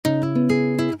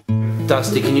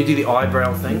Dusty, can you do the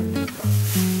eyebrow thing?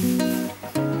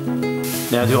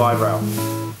 Now do eyebrow.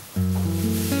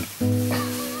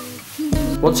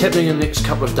 What's happening in the next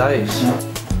couple of days?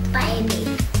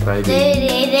 Baby.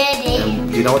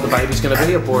 Baby. Do you know what the baby's going to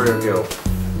be, a boy or a girl?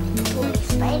 Boy,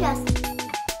 spiders.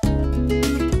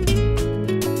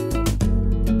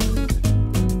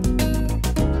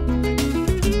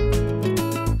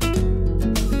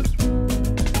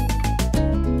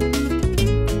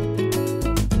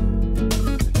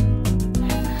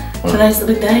 Today's the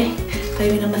big day.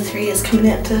 Baby number 3 is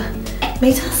coming out to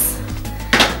meet us.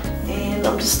 And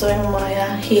I'm just doing my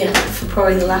hair for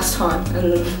probably the last time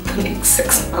in the next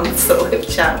 6 months that we'll have a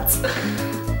chance.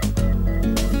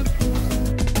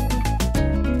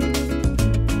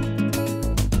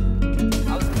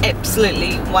 I was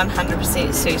absolutely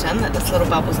 100% certain that this little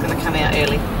bubble's going to come out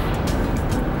early.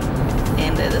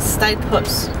 And it has stayed put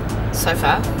so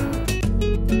far.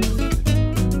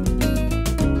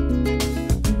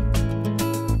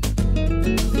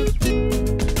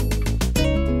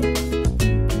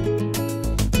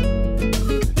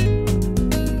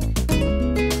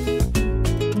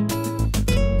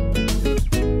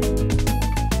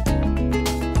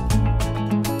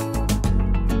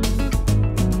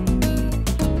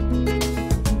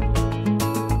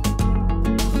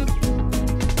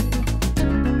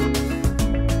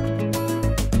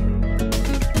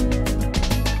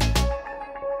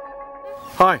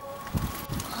 Hi.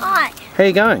 Hi. How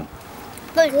you going?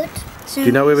 Good. Do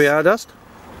you know where we are, Dust?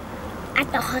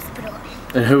 At the hospital.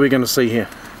 And who are we going to see here?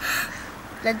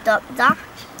 The doctor.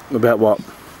 About what?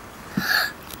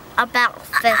 About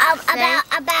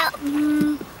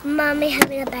Mummy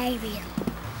having a baby.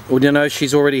 Well, do you know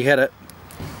she's already had it? Do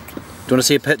you want to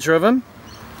see a picture of him?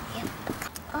 Yep.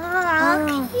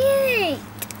 Oh, cute.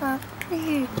 Oh,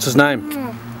 cute. What's his name?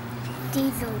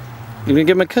 Deezil. You going to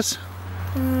give him a kiss?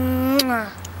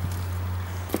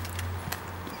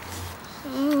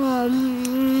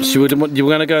 You were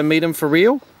going to go meet him for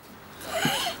real?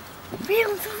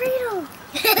 Real for real.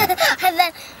 And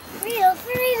then real for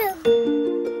real.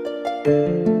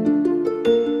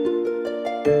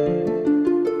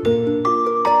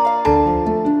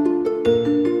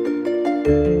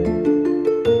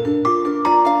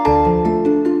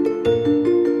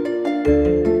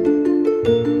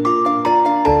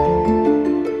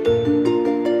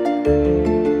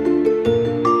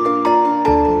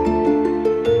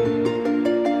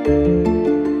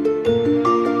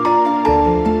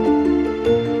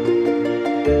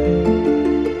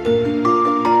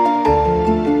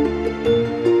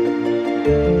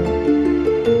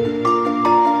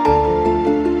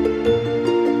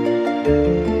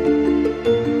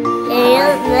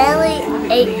 Really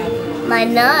ate my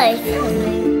nose.